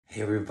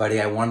Hey everybody,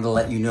 I wanted to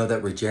let you know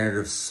that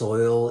Regenerative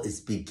Soil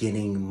is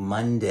beginning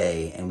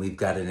Monday, and we've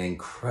got an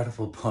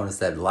incredible bonus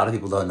that a lot of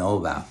people don't know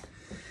about.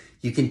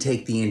 You can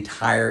take the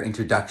entire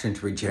Introduction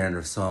to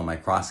Regenerative Soil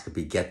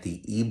Microscopy, get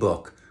the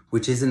ebook,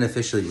 which isn't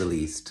officially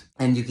released,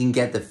 and you can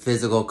get the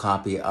physical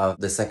copy of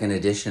the second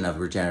edition of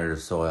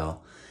Regenerative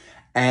Soil,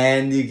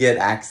 and you get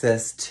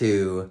access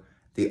to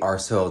the Our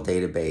Soil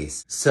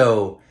database.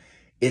 So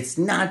it's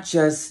not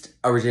just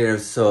a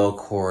Regenerative Soil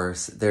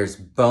course, there's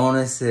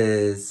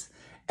bonuses,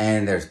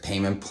 and there's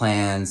payment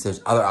plans, there's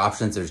other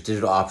options, there's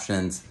digital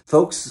options.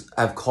 Folks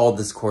have called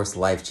this course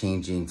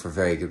life-changing for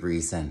very good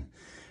reason.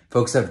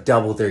 Folks have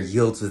doubled their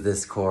yields with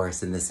this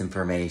course and this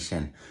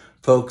information.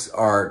 Folks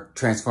are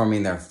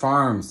transforming their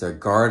farms, their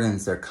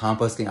gardens, their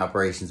composting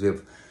operations. We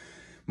have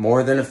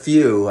more than a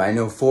few, I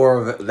know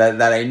four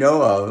that I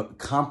know of,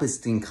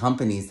 composting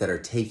companies that are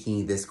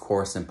taking this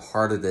course and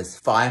part of this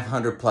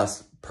 500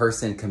 plus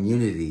person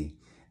community.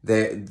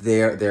 They're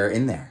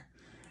in there.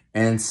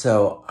 And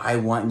so I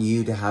want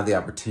you to have the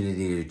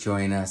opportunity to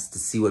join us to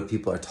see what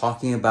people are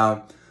talking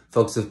about.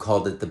 Folks have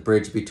called it the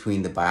bridge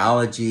between the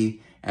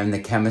biology and the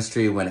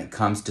chemistry when it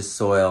comes to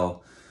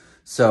soil.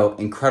 So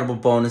incredible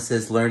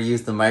bonuses, learn to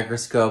use the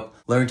microscope,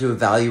 learn to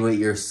evaluate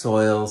your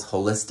soils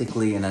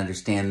holistically and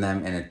understand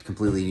them in a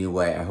completely new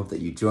way. I hope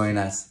that you join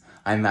us.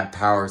 I'm Matt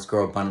Powers,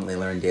 grow abundantly,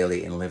 learn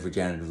daily, and live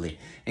regeneratively.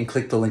 And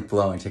click the link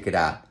below and check it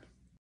out.